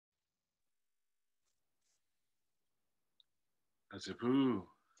Ajapu.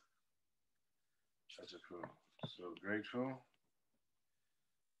 Ajapu. So grateful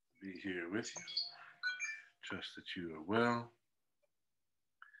to be here with you. Trust that you are well.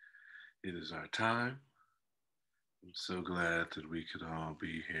 It is our time. I'm so glad that we could all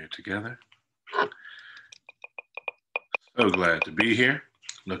be here together. So glad to be here.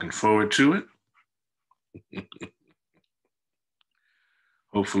 Looking forward to it.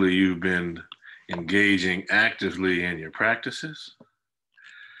 Hopefully, you've been engaging actively in your practices,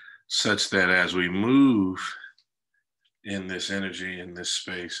 such that as we move in this energy, in this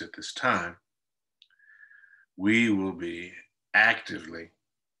space, at this time, we will be actively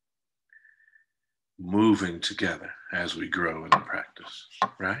moving together as we grow in the practice,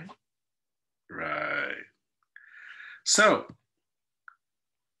 right? Right. So,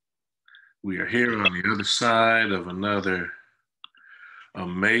 we are here on the other side of another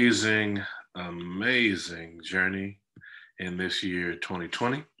amazing, amazing journey in this year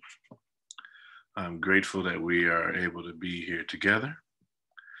 2020. I'm grateful that we are able to be here together,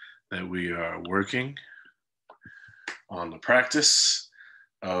 that we are working on the practice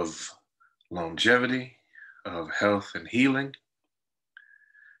of longevity, of health and healing,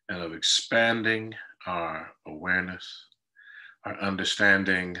 and of expanding our awareness, our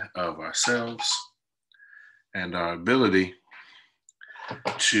understanding of ourselves, and our ability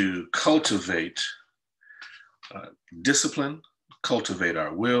to cultivate discipline, cultivate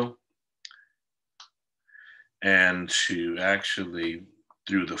our will, and to actually,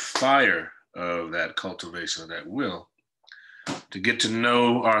 through the fire of that cultivation of that will, to get to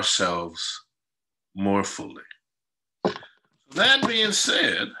know ourselves more fully. That being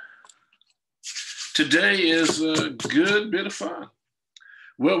said, today is a good bit of fun.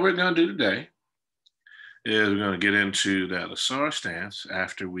 What we're going to do today is we're going to get into that Asara stance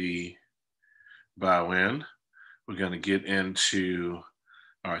after we bow in. We're going to get into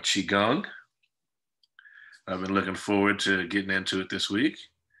our Qigong. I've been looking forward to getting into it this week.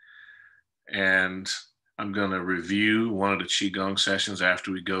 And I'm going to review one of the Qigong sessions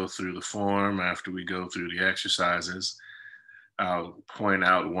after we go through the form, after we go through the exercises. I'll point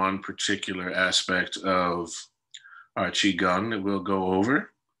out one particular aspect of our Qigong that we'll go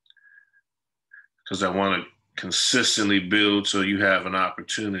over, because I want to consistently build so you have an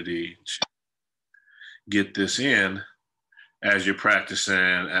opportunity to get this in as you're practicing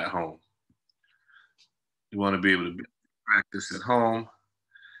at home. You want to be able to practice at home,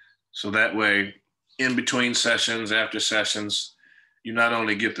 so that way, in between sessions, after sessions, you not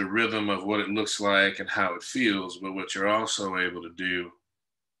only get the rhythm of what it looks like and how it feels, but what you're also able to do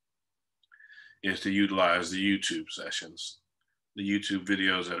is to utilize the YouTube sessions, the YouTube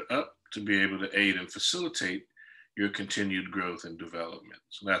videos that are up, to be able to aid and facilitate your continued growth and development.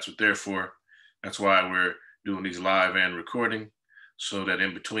 So that's what they're for. That's why we're doing these live and recording, so that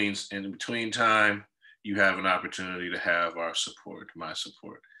in between time, you have an opportunity to have our support, my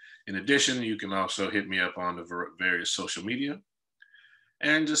support. In addition, you can also hit me up on the various social media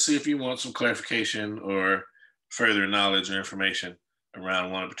and just see if you want some clarification or further knowledge or information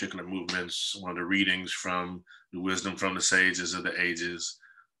around one of the particular movements, one of the readings from the wisdom from the sages of the ages,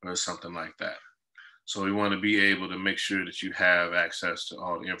 or something like that. So we want to be able to make sure that you have access to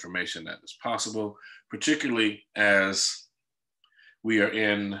all the information that is possible, particularly as we are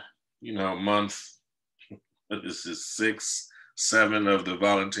in, month, this is 6, 7 of the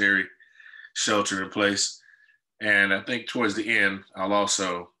voluntary shelter in place. And I think towards the end, I'll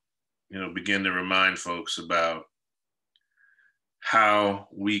also, begin to remind folks about how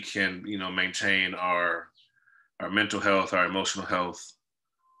we can, maintain our mental health, our emotional health,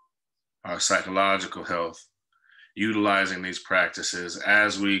 our psychological health, utilizing these practices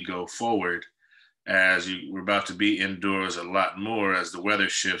as we go forward, we're about to be indoors a lot more as the weather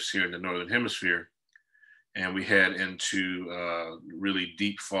shifts here in the Northern Hemisphere, and we head into really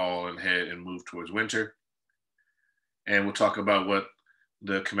deep fall and move towards winter. And we'll talk about what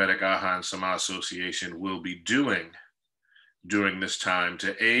the Kemetic Aha and Sama Association will be doing during this time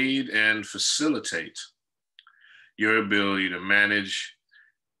to aid and facilitate your ability to manage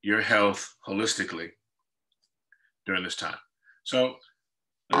your health holistically during this time. So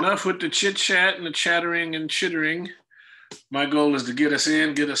enough with the chit chat and the chattering and chittering. My goal is to get us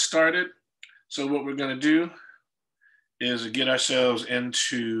in, get us started. So what we're going to do is get ourselves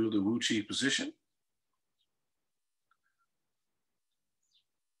into the Wu Chi position.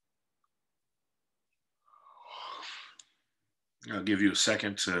 I'll give you a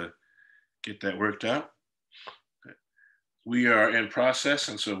second to get that worked out. We are in process,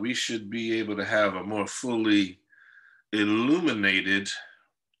 and so we should be able to have a more fully illuminated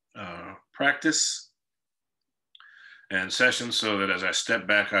practice and sessions so that as I step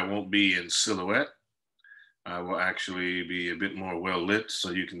back, I won't be in silhouette. I will actually be a bit more well lit so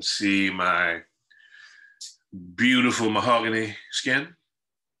you can see my beautiful mahogany skin.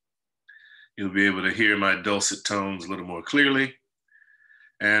 You'll be able to hear my dulcet tones a little more clearly,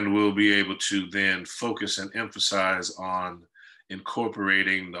 and we'll be able to then focus and emphasize on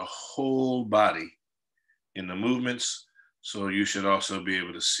incorporating the whole body in the movements. So you should also be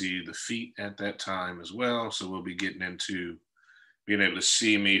able to see the feet at that time as well. So we'll be getting into being able to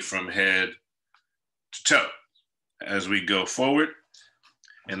see me from head to toe as we go forward.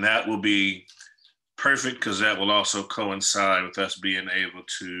 And that will be perfect because that will also coincide with us being able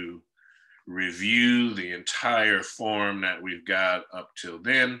to review the entire form that we've got up till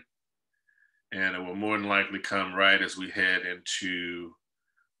then. And it will more than likely come right as we head into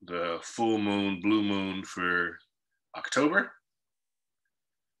the full moon, blue moon for October.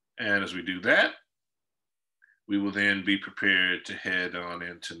 And as we do that, we will then be prepared to head on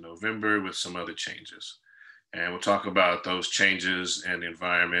into November with some other changes. And we'll talk about those changes and the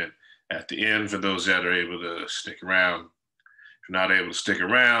environment at the end for those that are able to stick around. If you're not able to stick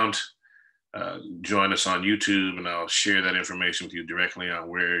around, join us on YouTube and I'll share that information with you directly on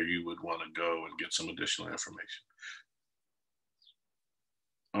where you would want to go and get some additional information.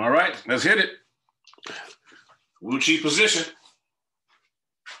 All right, let's hit it. Wu Chi position.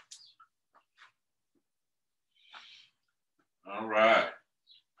 All right.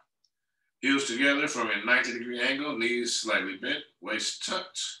 Heels together from a 90-degree angle, knees slightly bent, waist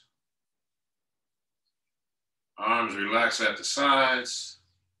tucked. Arms relaxed at the sides.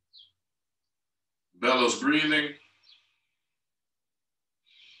 Bellows breathing.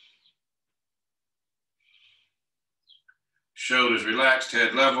 Shoulders relaxed,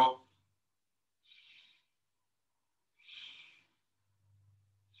 head level.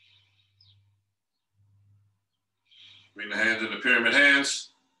 Bring the hands into pyramid hands.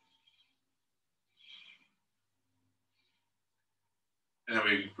 And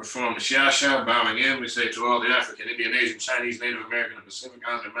we perform the Shiasha, bowing in. We say to all the African, Indian, Asian, Chinese, Native American, and Pacific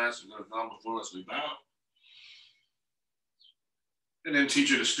Islander masters that have gone before us, we bow. And then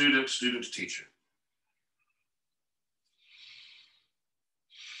teacher to student, student to teacher.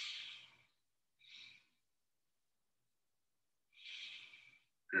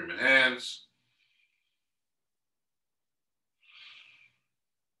 Pyramid hands.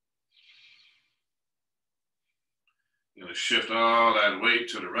 We're going to shift all that weight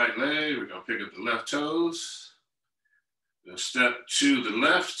to the right leg. We're going to pick up the left toes. We're going to step to the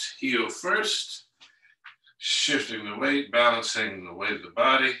left, heel first. Shifting the weight, balancing the weight of the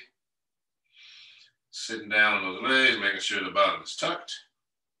body. Sitting down on those legs, making sure the bottom is tucked.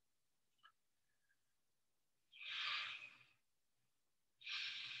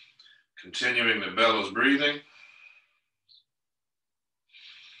 Continuing the bellows breathing.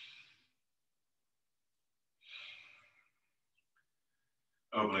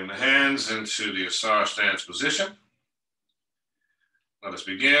 Opening the hands into the Asara stance position. Let us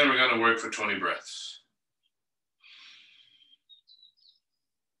begin. We're going to work for 20 breaths.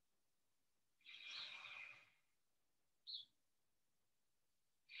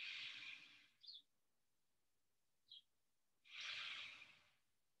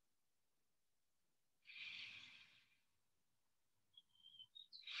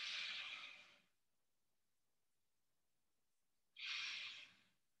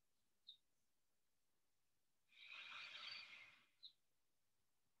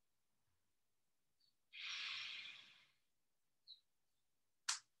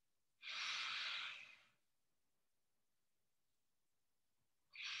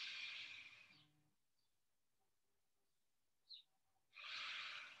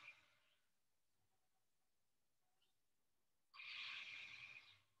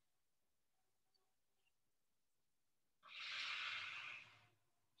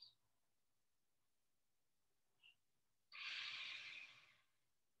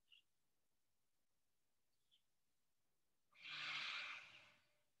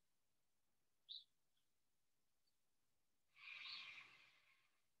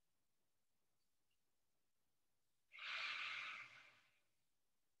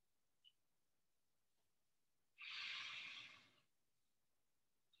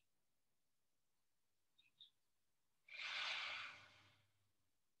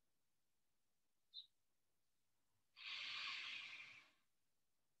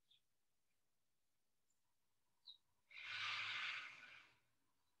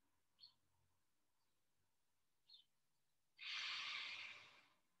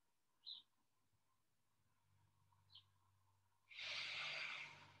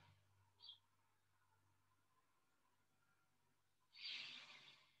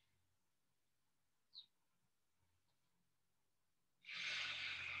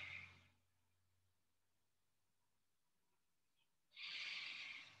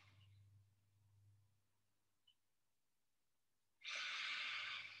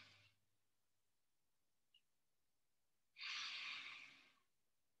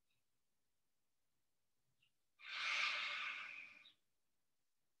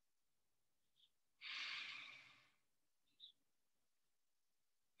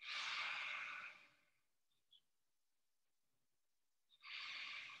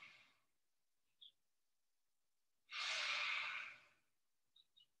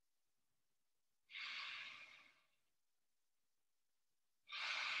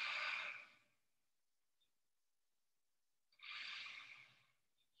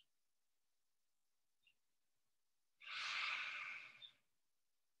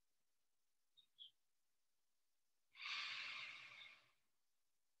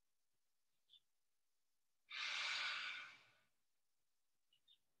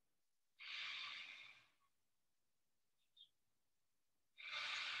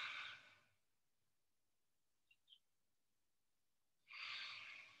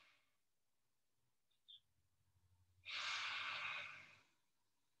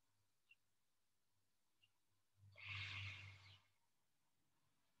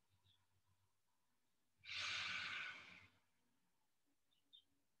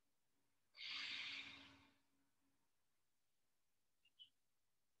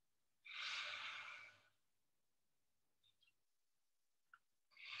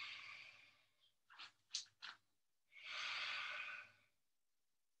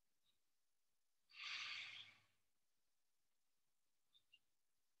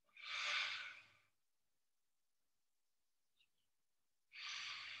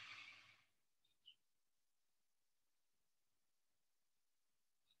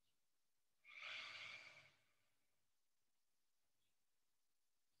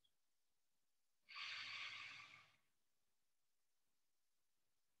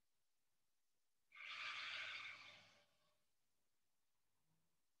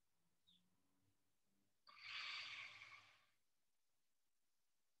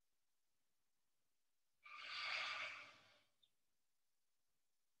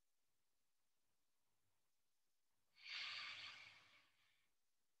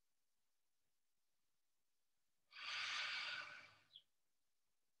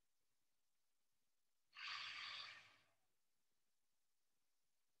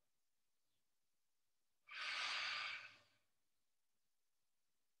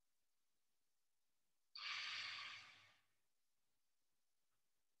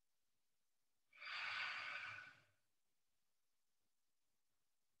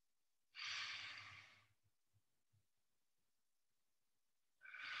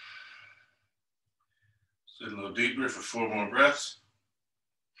 Sit a little deeper for 4 more breaths.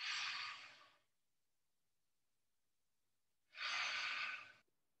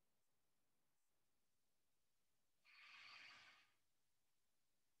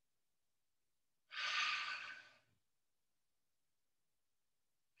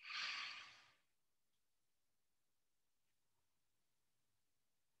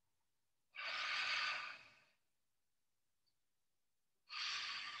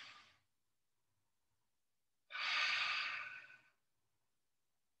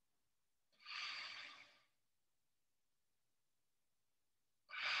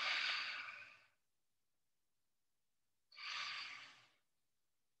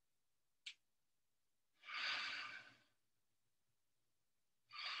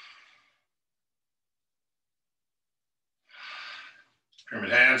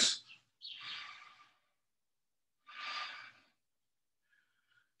 Pyramid hands.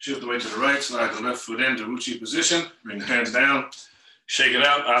 Shift the weight to the right, slide the left foot into Uchi position. Bring the hands down, shake it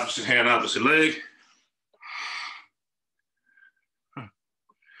out, opposite hand, opposite leg. All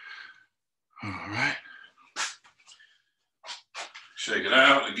right. Shake it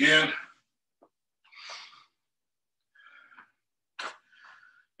out again.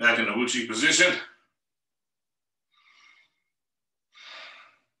 Back in the Uchi position.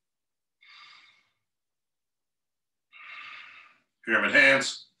 Pyramid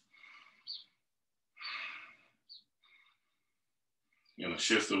hands. You're going to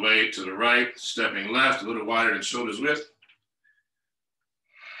shift the weight to the right, stepping left, a little wider than shoulders width.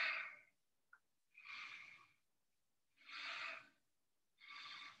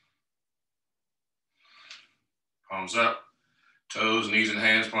 Palms up, toes, knees, and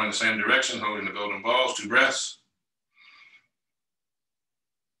hands pointing the same direction, holding the golden balls, 2 breaths.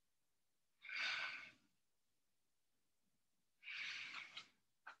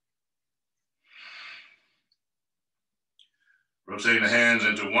 Rotating the hands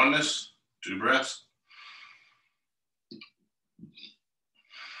into oneness, 2 breaths.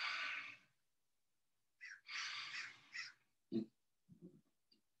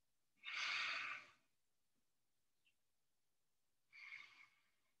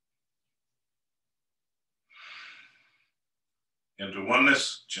 Into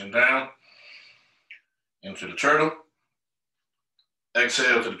oneness, chin down, into the turtle.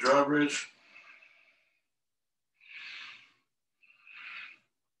 Exhale to the drawbridge.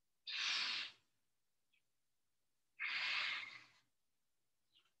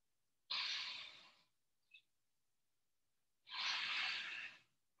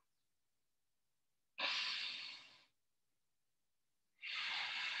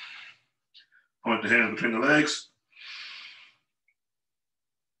 Point the hands between the legs.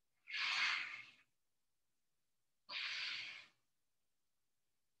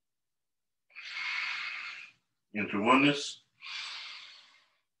 Into oneness.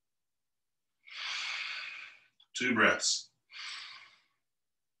 2 breaths.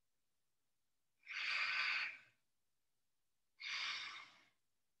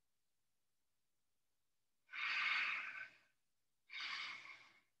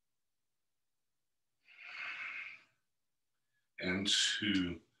 And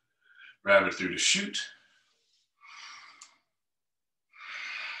to rabbit through the chute.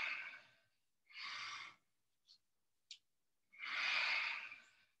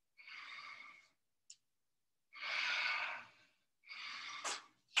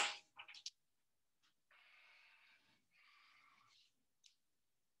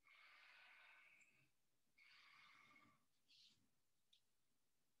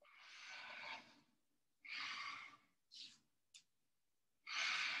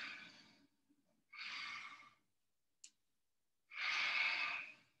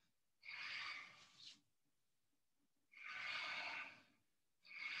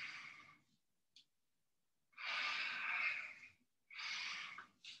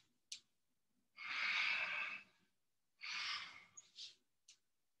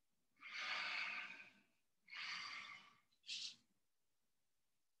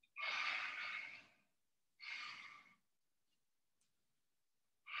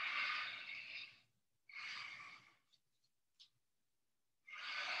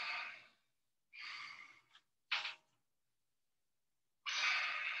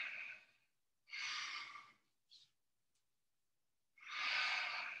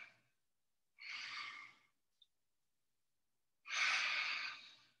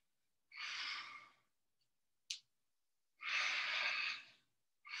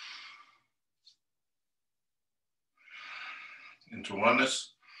 Into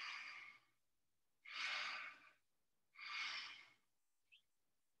oneness.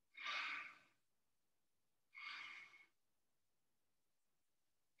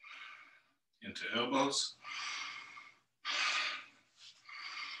 into elbows.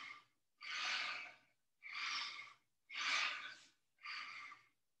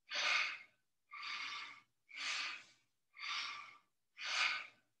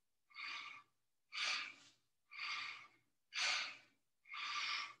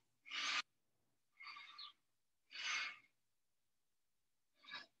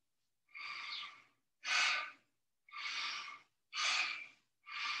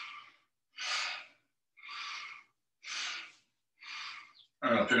 All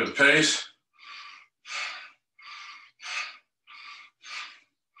right, pick up the pace.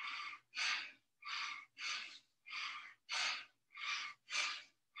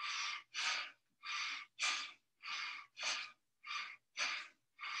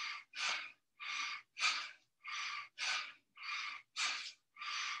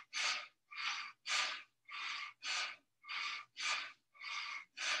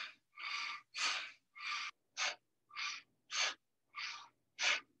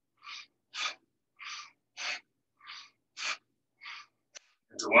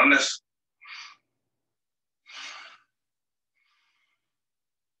 Into oneness.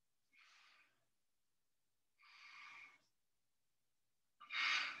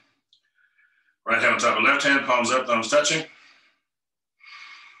 Right hand on top of left hand, palms up, thumbs touching.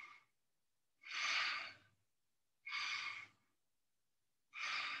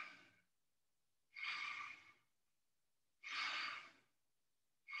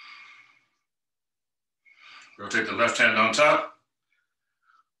 Rotate the left hand on top.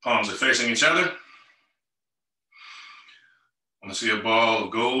 Palms are facing each other. I want to see a ball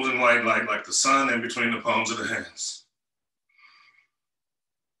of gold and white light like the sun in between the palms of the hands.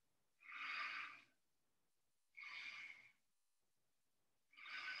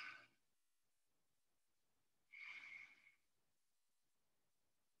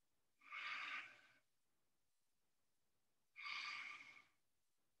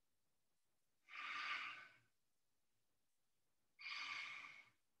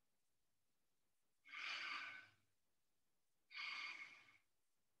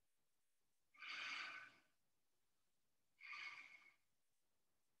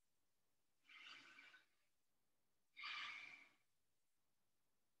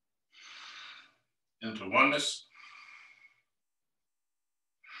 Into oneness.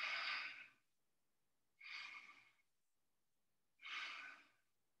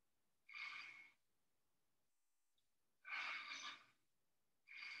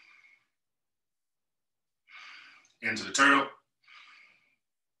 Into the turtle.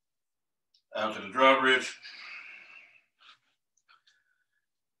 Out to the drawbridge.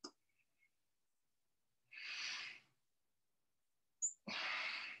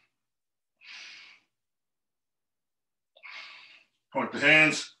 Point the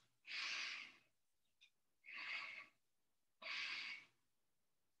hands.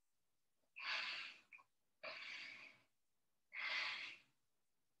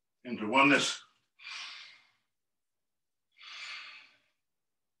 Into oneness.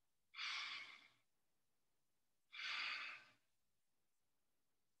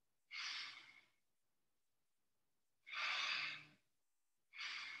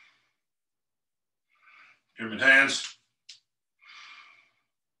 Pyramid hands.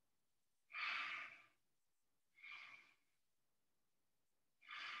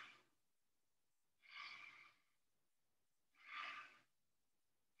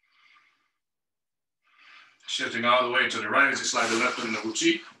 Shifting all the way to the right as you slide the left foot in the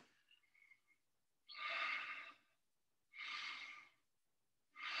Wuchi.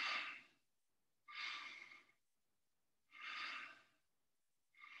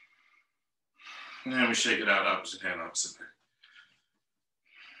 And then we shake it out, opposite hand, opposite hand.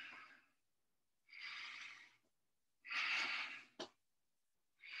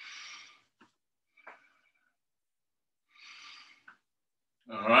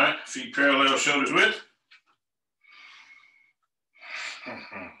 All right, feet parallel, shoulders width.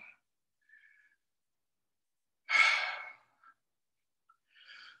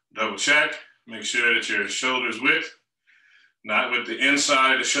 Double check, make sure that your shoulders width, not with the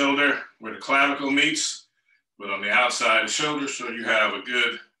inside of the shoulder where the clavicle meets, but on the outside of the shoulder, so you have a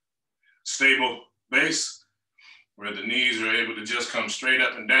good stable base where the knees are able to just come straight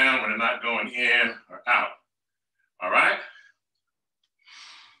up and down when they're not going in or out. All right?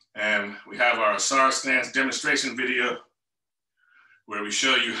 And we have our Asara stance demonstration video where we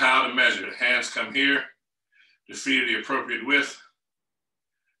show you how to measure. The hands come here, the feet are the appropriate width.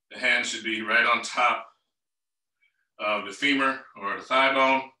 The hands should be right on top of the femur or the thigh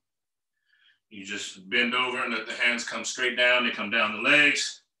bone. You just bend over and let the hands come straight down. They come down the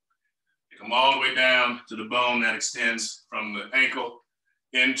legs. They come all the way down to the bone that extends from the ankle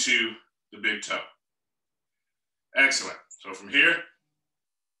into the big toe. Excellent. So from here,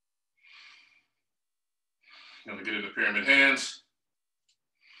 I'm gonna get into pyramid hands.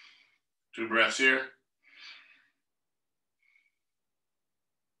 2 breaths here.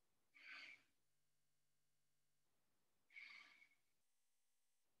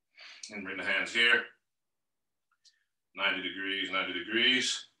 And bring the hands here. 90 degrees, 90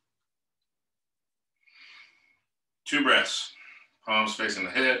 degrees. 2 breaths. Palms facing the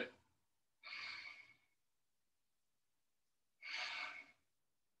head.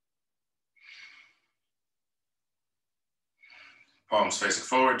 Palms facing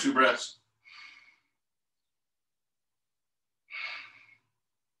forward, 2 breaths.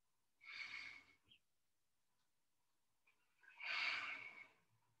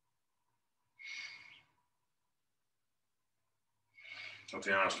 Let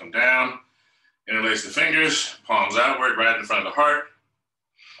the arms come down. Interlace the fingers, palms outward, right in front of the heart.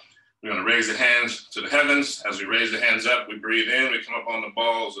 We're going to raise the hands to the heavens. As we raise the hands up, we breathe in, we come up on the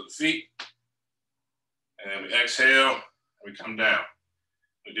balls of the feet. And we exhale, and we come down.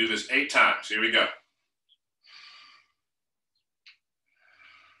 We do this 8 times. Here we go.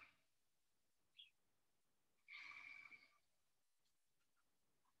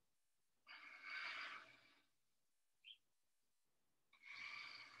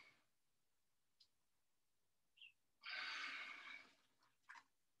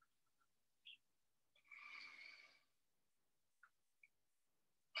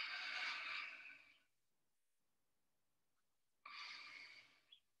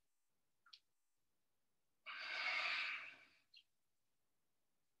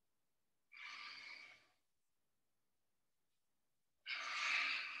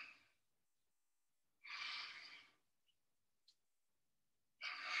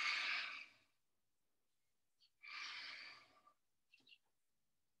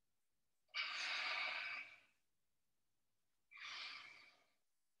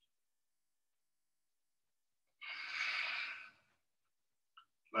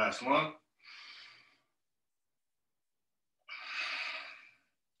 Last one.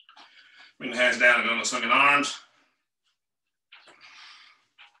 Bring the hands down and go into swinging arms.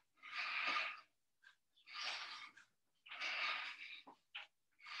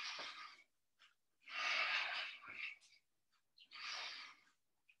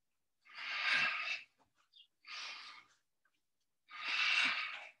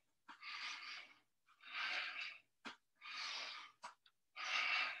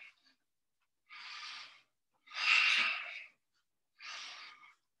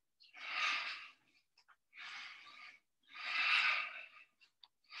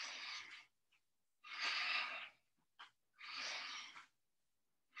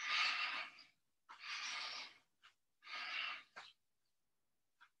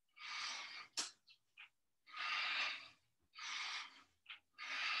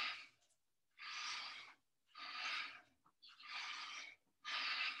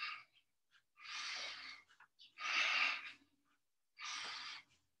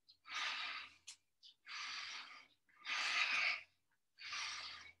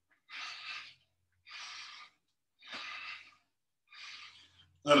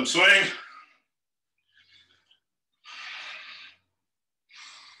 Let them swing.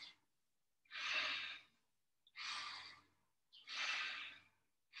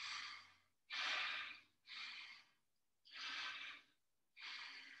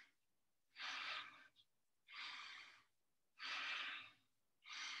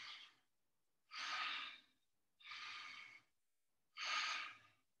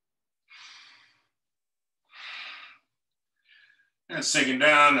 And sinking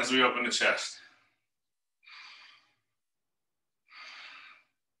down as we open the chest.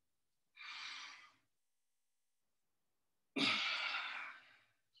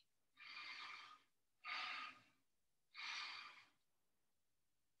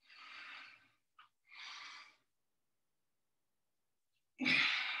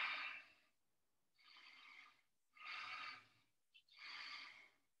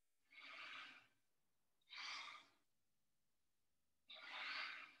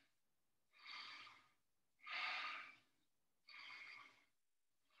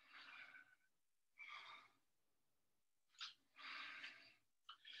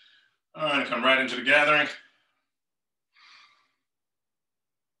 All right, come right into the gathering.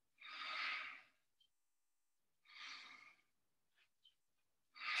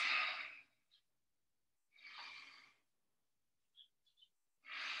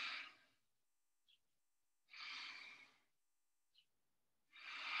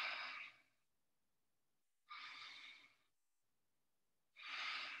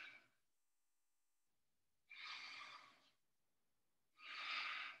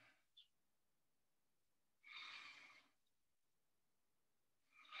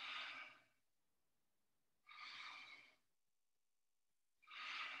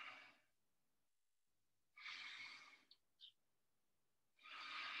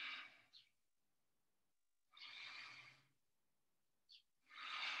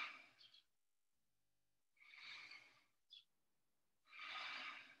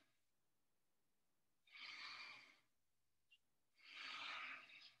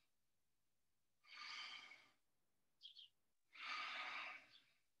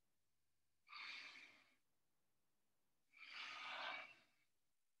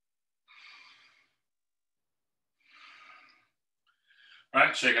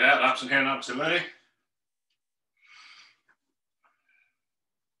 right, check it out. Opposite hand, opposite leg.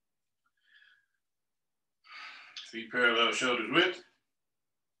 Feet parallel, shoulders width.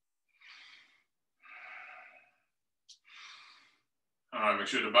 All right, make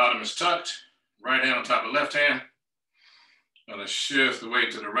sure the bottom is tucked. Right hand on top of left hand. Gonna shift the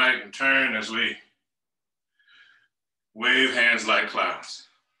weight to the right and turn as we wave hands like clouds.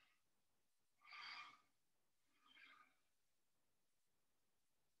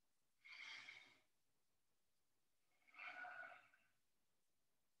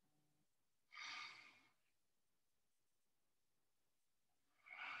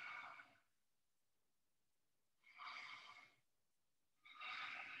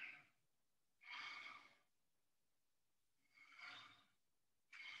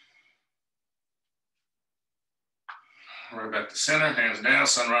 Right back to center, hands down,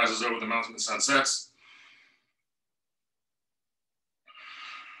 sun rises over the mountain, the sun sets.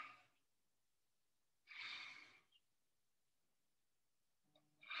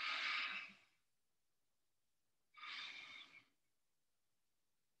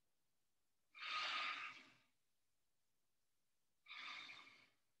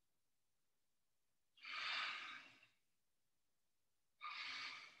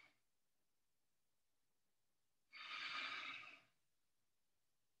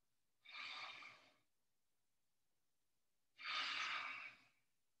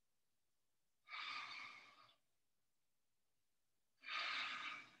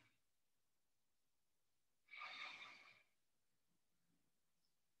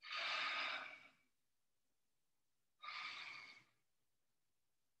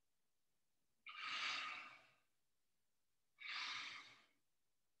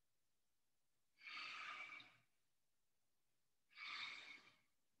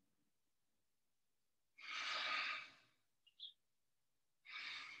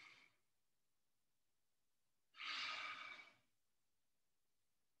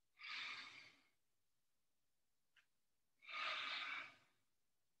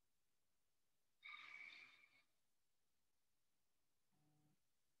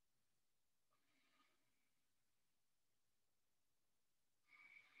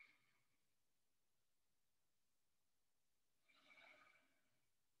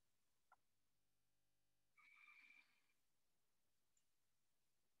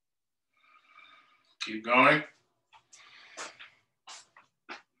 Keep going.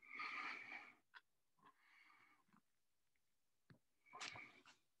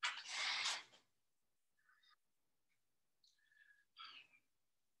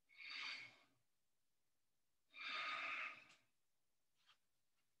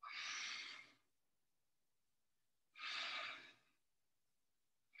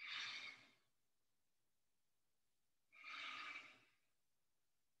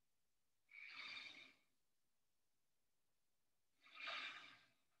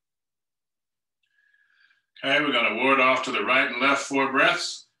 Okay, we're gonna ward off to the right and left 4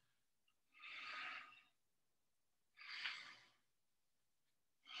 breaths.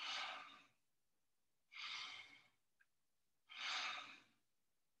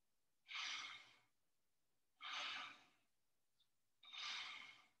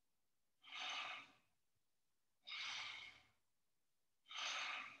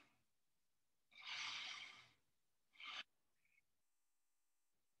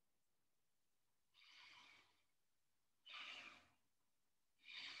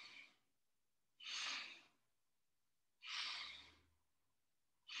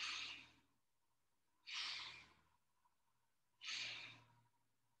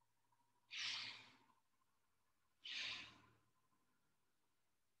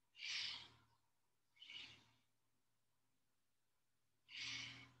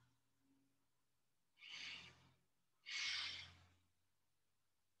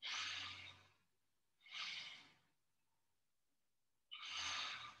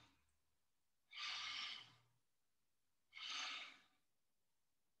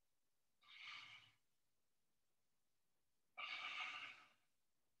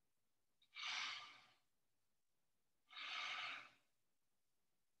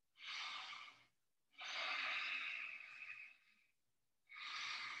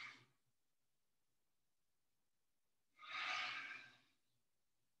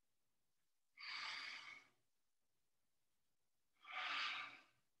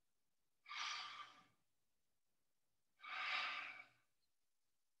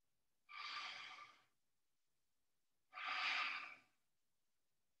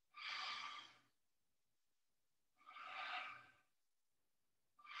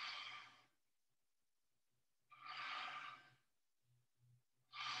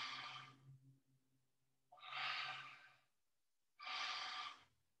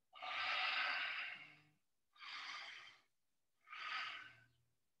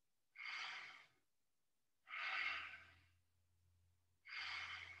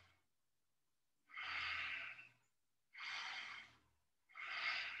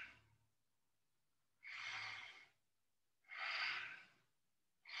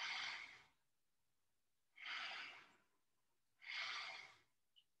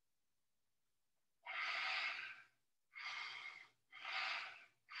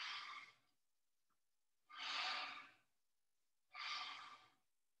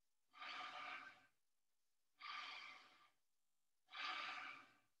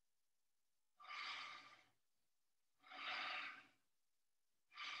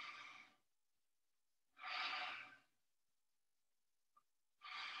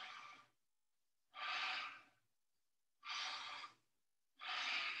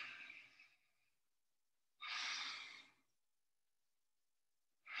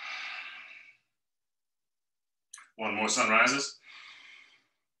 One more sunrises.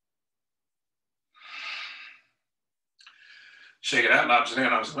 Shake it out, opposite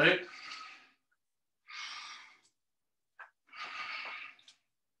hand, opposite leg.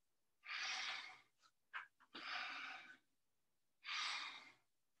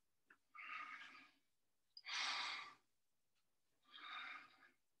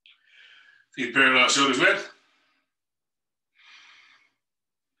 Feet parallel, shoulders width.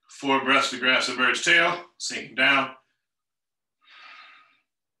 4 breaths to grasp the bird's tail, sinking down.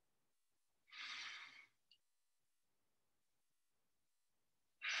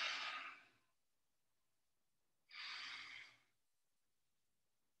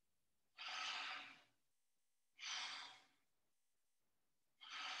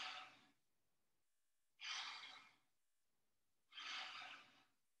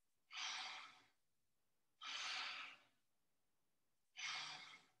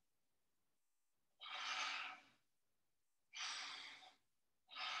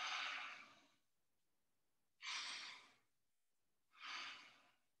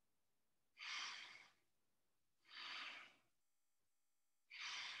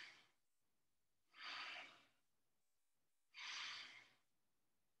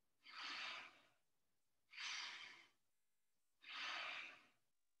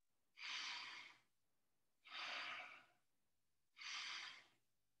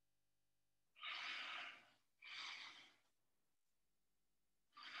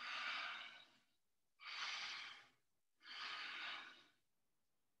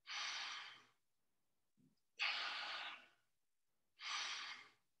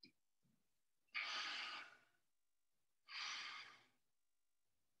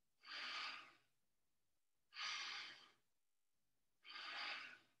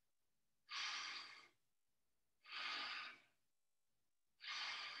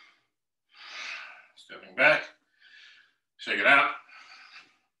 Stepping back, shake it out.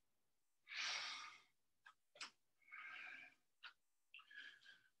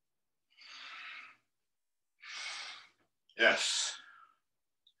 Yes.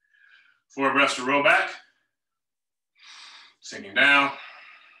 4 breaths to roll back, sinking down.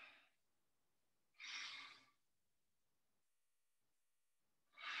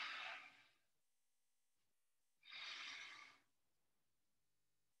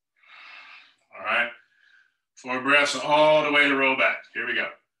 All right. 4 breaths all the way to roll back. Here we go.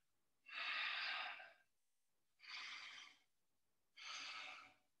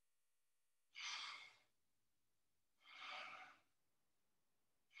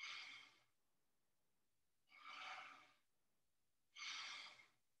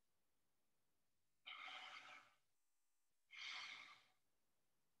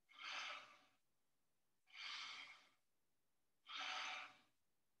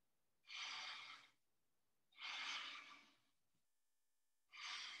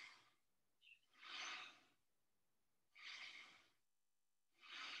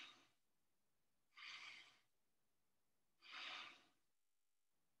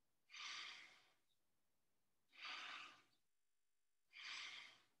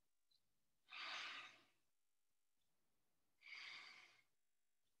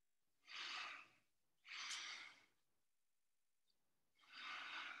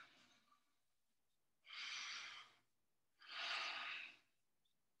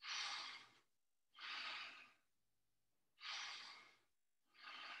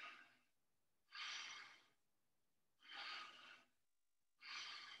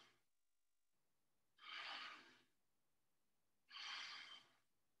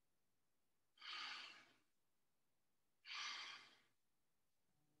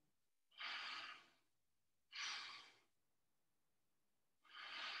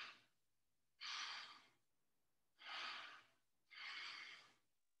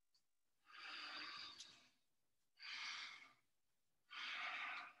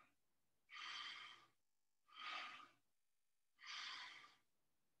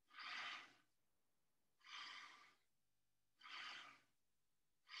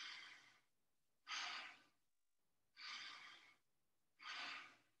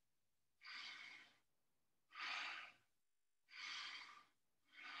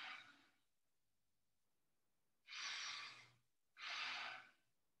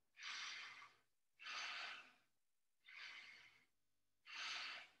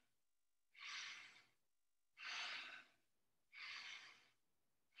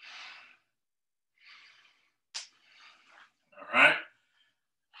 All right.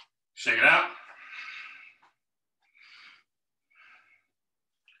 Shake it out.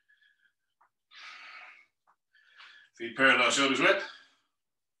 Feet parallel, shoulders width.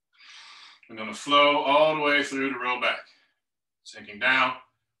 We're going gonna flow all the way through the roll back. Sinking down,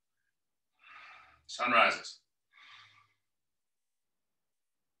 sun rises.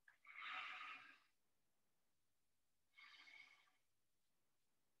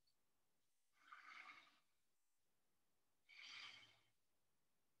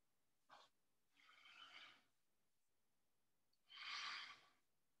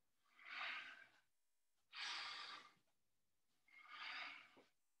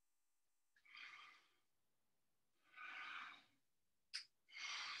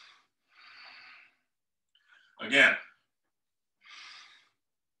 Again.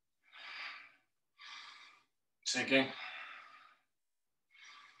 Sinking.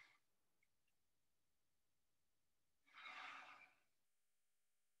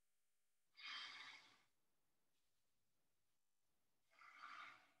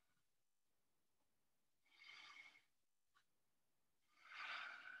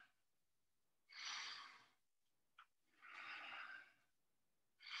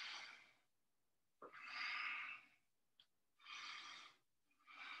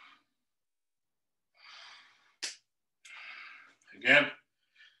 Again.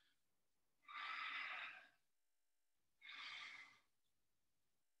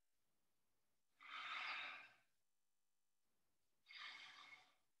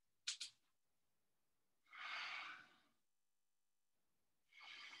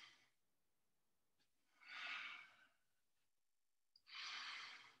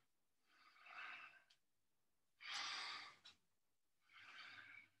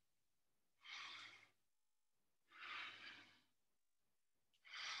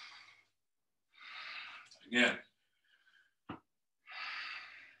 Again.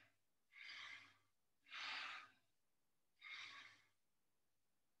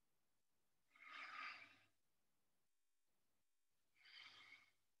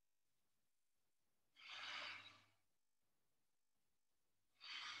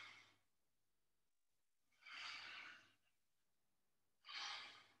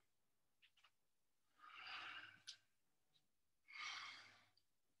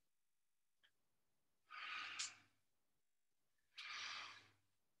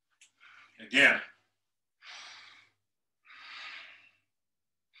 Again.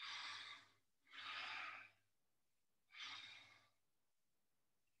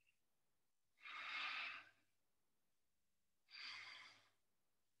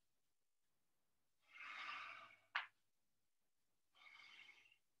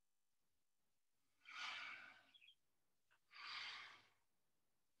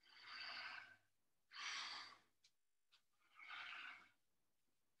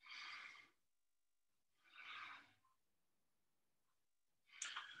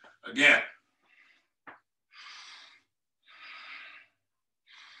 Again.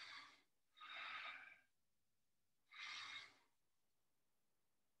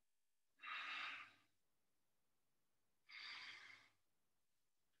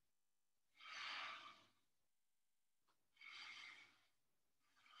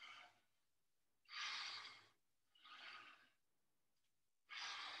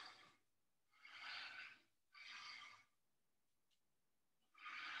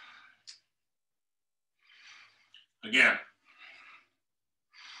 Again.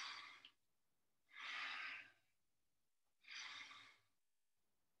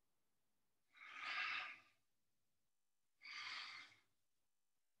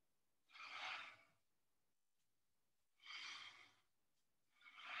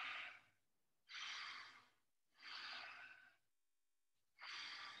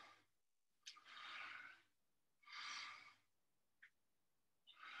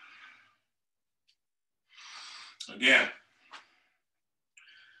 Again.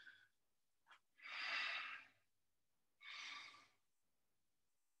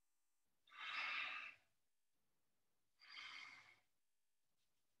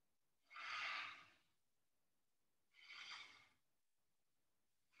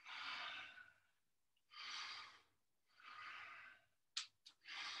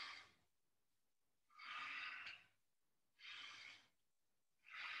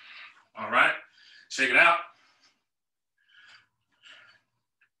 All right. Shake it out.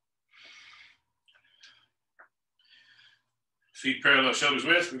 Feet parallel, shoulders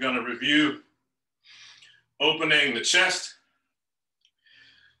width. We're going to review opening the chest,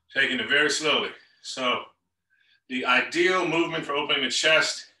 taking it very slowly. So the ideal movement for opening the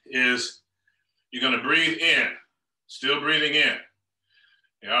chest is you're going to breathe in, still breathing in.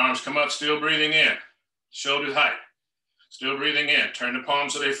 Your arms come up, still breathing in. Shoulders height, still breathing in. Turn the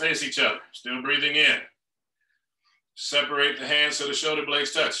palms so they face each other, still breathing in. Separate the hands so the shoulder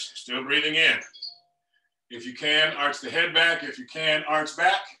blades touch. Still breathing in. If you can, arch the head back. If you can, arch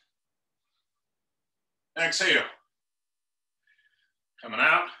back. Exhale. Coming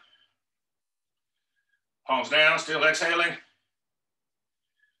out. Palms down, still exhaling.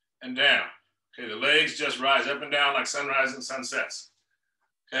 And down. Okay, the legs just rise up and down like sunrise and sunsets.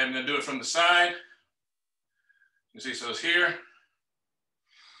 Okay, I'm gonna do it from the side. You see, so it's here.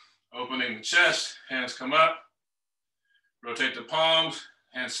 Opening the chest, hands come up. Rotate the palms,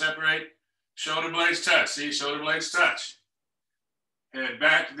 hands separate. Shoulder blades touch, see, shoulder blades touch. Head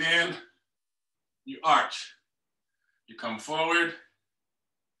back, then you arch. You come forward,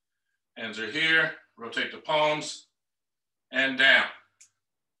 hands are here. Rotate the palms and down.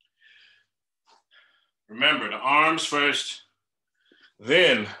 Remember, the arms first,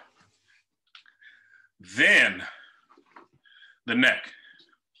 then the neck.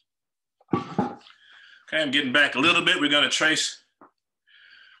 Okay, I'm getting back a little bit. We're gonna trace.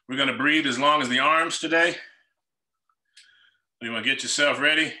 We're gonna breathe as long as the arms today. You wanna get yourself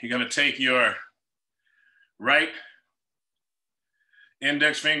ready. You're gonna take your right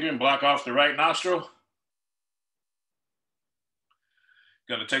index finger and block off the right nostril.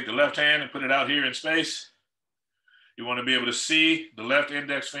 Gonna take the left hand and put it out here in space. You wanna be able to see the left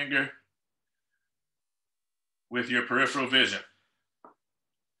index finger with your peripheral vision.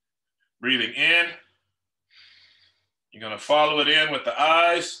 Breathing in. You're gonna follow it in with the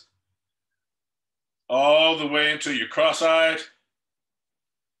eyes all the way until you're cross-eyed.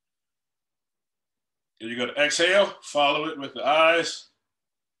 You're gonna exhale, follow it with the eyes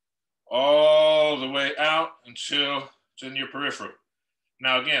all the way out until it's in your peripheral.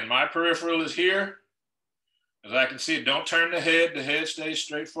 Now again, my peripheral is here. As I can see, don't turn the head stays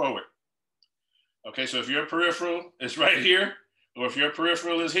straight forward. Okay, so if your peripheral is right here, or if your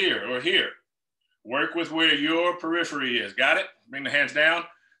peripheral is here or here, work with where your periphery is. Got it? Bring the hands down.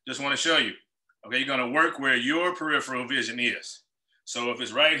 Just want to show you. Okay, you're going to work where your peripheral vision is. So if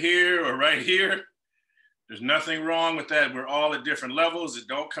it's right here or right here, there's nothing wrong with that. We're all at different levels. It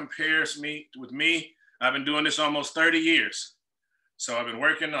don't compare me with me. I've been doing this almost 30 years. So I've been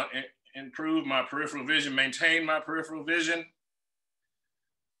working on improve my peripheral vision, maintain my peripheral vision,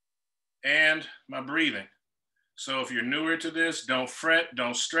 and my breathing. So if you're newer to this, don't fret,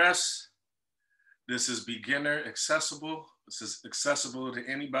 don't stress. This is beginner accessible. This is accessible to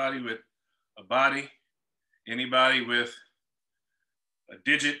anybody with a body, anybody with a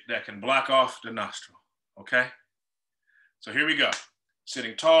digit that can block off the nostril, okay? So here we go.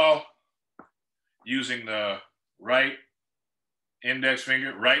 Sitting tall, using the right index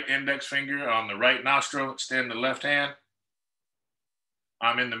finger on the right nostril, extend the left hand.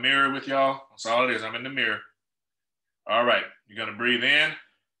 I'm in the mirror with y'all. That's all it is, I'm in the mirror. All right, you're gonna breathe in.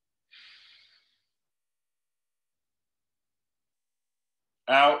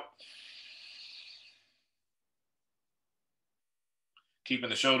 Out. Keeping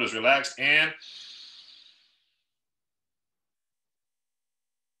the shoulders relaxed. In.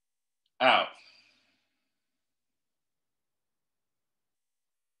 Out.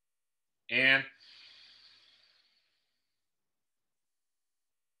 In.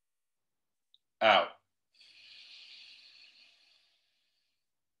 Out.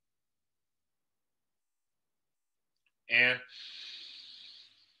 In.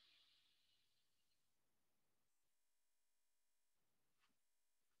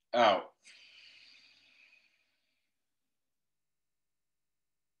 Out.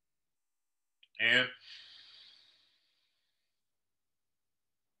 In.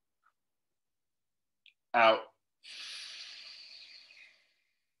 Out.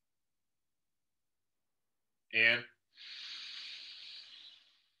 In.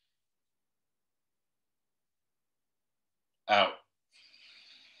 Out.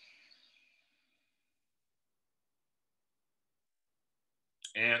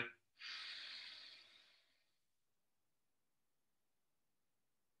 In.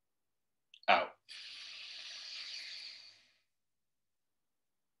 Out.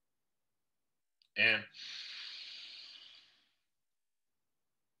 In.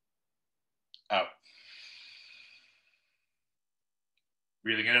 Out.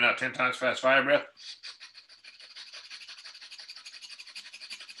 Breathing in and out 10 times fast fire breath.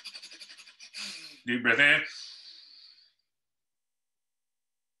 Deep breath in.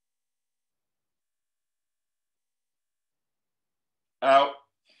 Out.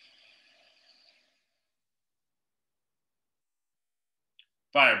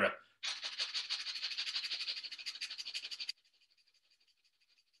 Fire breath.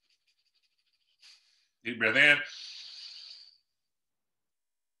 Deep breath in.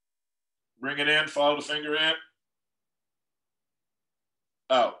 Bring it in, follow the finger in.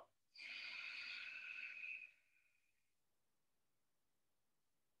 out.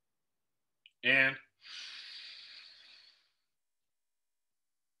 In.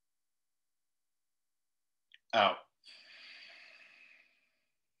 Out.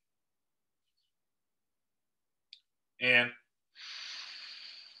 In.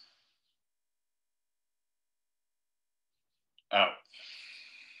 Out.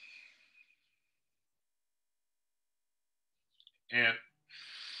 In.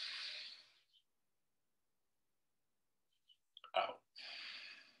 Out.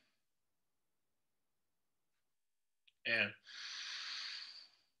 In.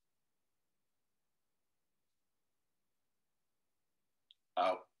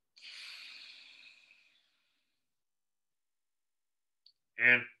 Out.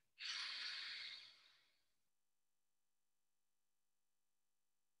 In.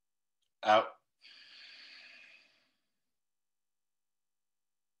 Out.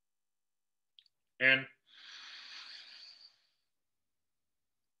 In.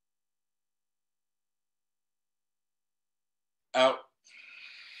 Out.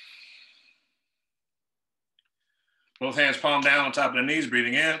 Both hands palm down on top of the knees,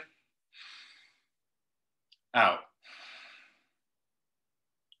 breathing in. Out.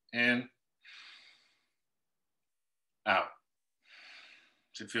 In. Out.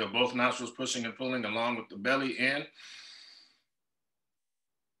 Should feel both nostrils pushing and pulling along with the belly. In.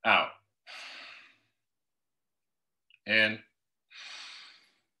 Out. In.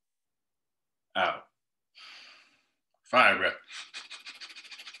 Out. Fire breath.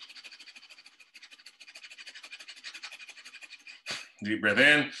 Deep breath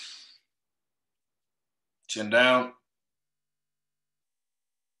in. Chin down.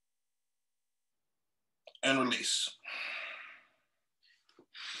 And release.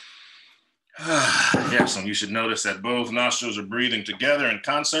 Yes, and you should notice that both nostrils are breathing together in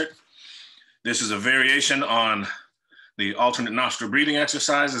concert. This is a variation on the alternate nostril breathing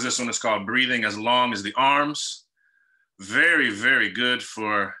exercises. This one is called breathing as long as the arms. Very, very good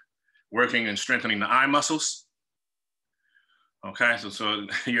for working and strengthening the eye muscles. Okay, so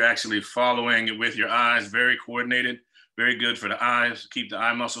you're actually following it with your eyes, very coordinated, very good for the eyes, keep the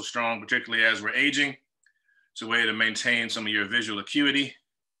eye muscles strong, particularly as we're aging. It's a way to maintain some of your visual acuity.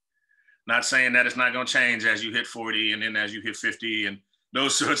 Not saying that it's not going to change as you hit 40 and then as you hit 50 and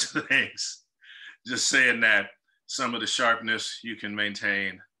those sorts of things. Just saying that some of the sharpness you can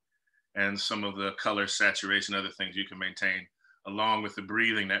maintain and some of the color saturation, other things you can maintain, along with the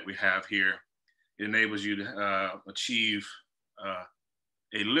breathing that we have here. It enables you to achieve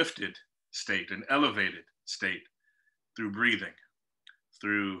a lifted state, an elevated state through breathing,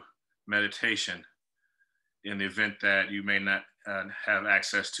 through meditation, in the event that you may not have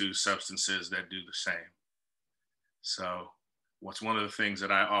access to substances that do the same. So what's one of the things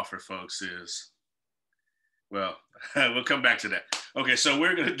that I offer folks is, well, we'll come back to that. Okay, so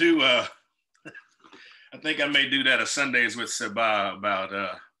we're gonna do, I think I may do that a Sundays with Sabah about,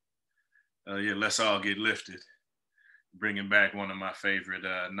 yeah, let's all get lifted. Bringing back one of my favorite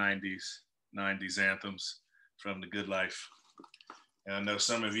 90s anthems from The Good Life. And I know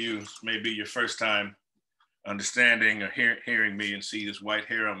some of you may be your first time understanding or hearing me and see this white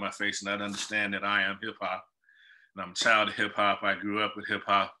hair on my face and not understand that I am hip hop. And I'm a child of hip hop. I grew up with hip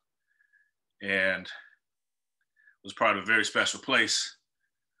hop and was part of a very special place,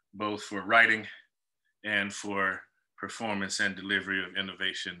 both for writing and for performance and delivery of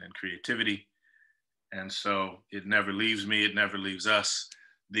innovation and creativity. And so it never leaves me, it never leaves us.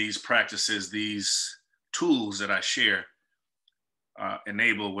 These practices, these tools that I share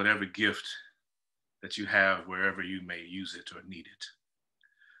enable whatever gift that you have wherever you may use it or need it.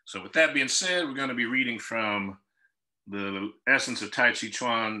 So with that being said, we're going to be reading from the essence of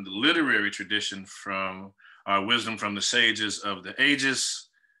Taijiquan, the literary tradition from our wisdom from the sages of the ages.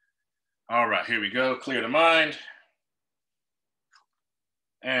 All right, here we go. Clear the mind.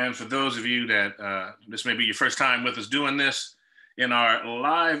 And for those of you that this may be your first time with us doing this, in our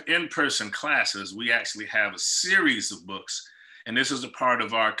live in-person classes, we actually have a series of books. And this is a part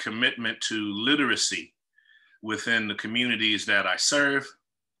of our commitment to literacy within the communities that I serve,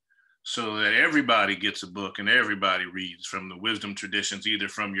 so that everybody gets a book and everybody reads from the wisdom traditions, either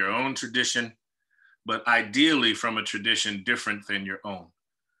from your own tradition, but ideally from a tradition different than your own.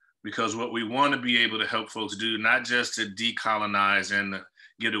 Because what we want to be able to help folks do, not just to decolonize and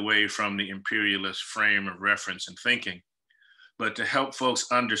get away from the imperialist frame of reference and thinking, but to help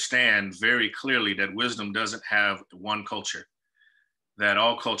folks understand very clearly that wisdom doesn't have one culture, that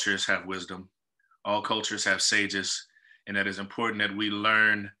all cultures have wisdom, all cultures have sages, and that it's important that we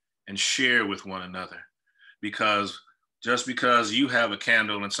learn and share with one another. Because Just because you have a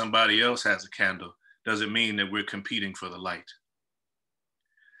candle and somebody else has a candle doesn't mean that we're competing for the light.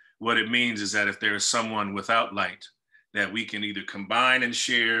 What it means is that if there is someone without light, that we can either combine and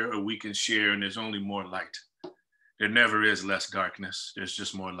share, or we can share and there's only more light. There never is less darkness, there's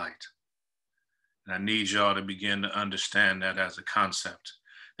just more light. And I need y'all to begin to understand that as a concept.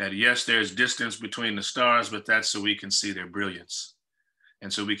 That yes, there's distance between the stars, but that's so we can see their brilliance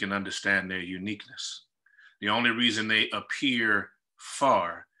and so we can understand their uniqueness. The only reason they appear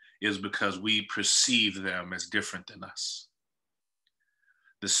far is because we perceive them as different than us.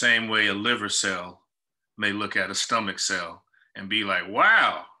 The same way a liver cell may look at a stomach cell and be like,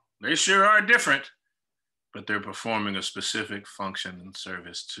 wow, they sure are different, but they're performing a specific function and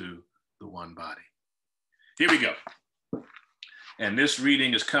service to the one body. Here we go. And this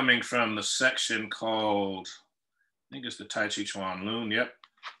reading is coming from the section called, I think it's the Taijiquan Lun. Yep.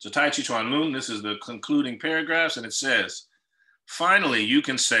 So Taijiquan Lun, this is the concluding paragraphs, and it says, finally, you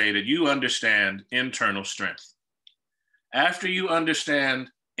can say that you understand internal strength. After you understand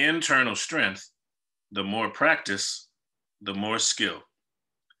internal strength, the more practice, the more skill.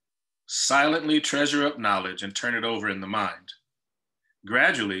 Silently treasure up knowledge and turn it over in the mind.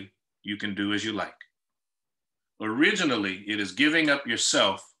 Gradually, you can do as you like. Originally, it is giving up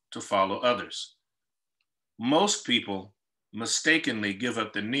yourself to follow others. Most people mistakenly give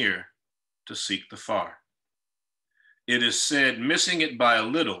up the near to seek the far. It is said missing it by a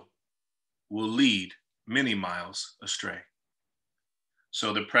little will lead many miles astray.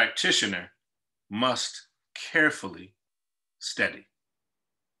 So the practitioner must carefully steady.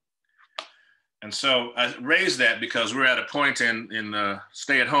 And so I raise that because we're at a point in the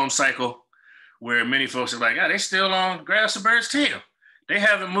stay-at-home cycle where many folks are like, they still on grasp a bird's tail. They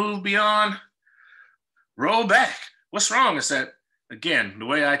haven't moved beyond roll back. What's wrong? Is that, again, the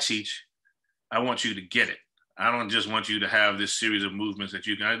way I teach, I want you to get it. I don't just want you to have this series of movements that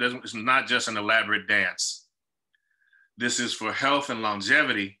you can, it's not just an elaborate dance. This is for health and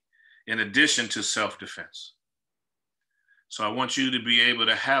longevity in addition to self-defense. So I want you to be able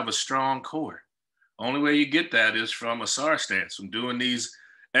to have a strong core. Only way you get that is from a SAR stance, from doing these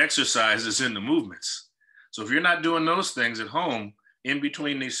exercises in the movements. So if you're not doing those things at home in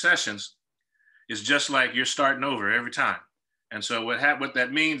between these sessions, it's just like you're starting over every time. And so what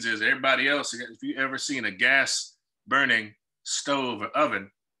that means is everybody else, if you ever seen a gas burning stove or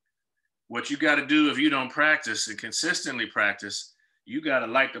oven, what you got to do if you don't practice and consistently practice, you got to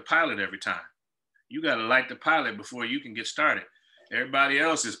light the pilot every time. You got to light the pilot before you can get started. Everybody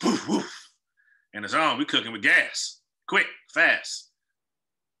else is poof, poof, and it's on. We're cooking with gas, quick, fast.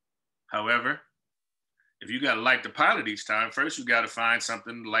 However, if you got to light the pilot each time, first you got to find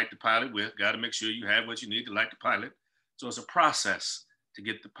something to light the pilot with. Got to make sure you have what you need to light the pilot. So it's a process to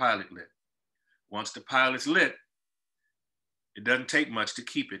get the pilot lit. Once the pilot's lit, it doesn't take much to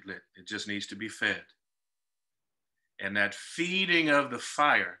keep it lit. It just needs to be fed. And that feeding of the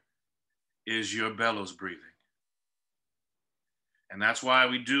fire is your bellows breathing. And that's why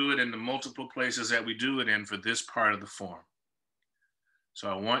we do it in the multiple places that we do it in for this part of the form. So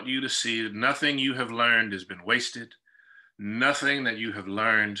I want you to see that nothing you have learned has been wasted. Nothing that you have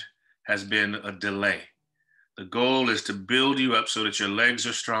learned has been a delay. The goal is to build you up so that your legs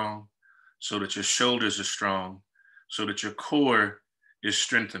are strong, so that your shoulders are strong, so that your core is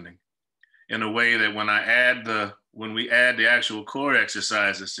strengthening in a way that when we add the actual core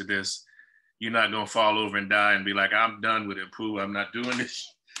exercises to this, you're not gonna fall over and die and be like, I'm done with it, Pooh, I'm not doing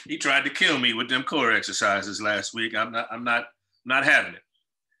this. He tried to kill me with them core exercises last week. I'm not having it.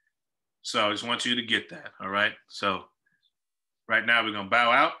 So I just want you to get that, all right? So right now we're gonna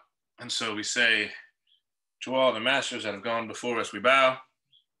bow out. And so we say to all the masters that have gone before us, we bow.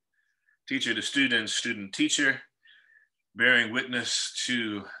 Teacher to student, student teacher, bearing witness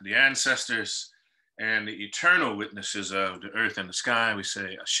to the ancestors and the eternal witnesses of the earth and the sky, we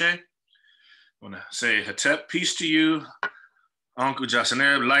say Ashe. I wanna say Hatep, peace to you. Uncle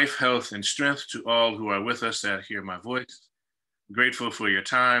Jasaneb, life, health, and strength to all who are with us that hear my voice. Grateful for your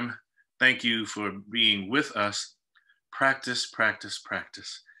time. Thank you for being with us. Practice, practice,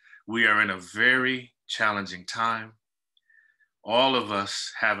 practice. We are in a very challenging time. All of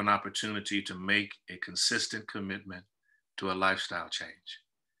us have an opportunity to make a consistent commitment to a lifestyle change.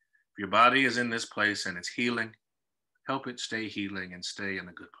 If your body is in this place and it's healing, help it stay healing and stay in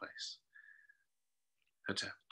a good place. Hatep.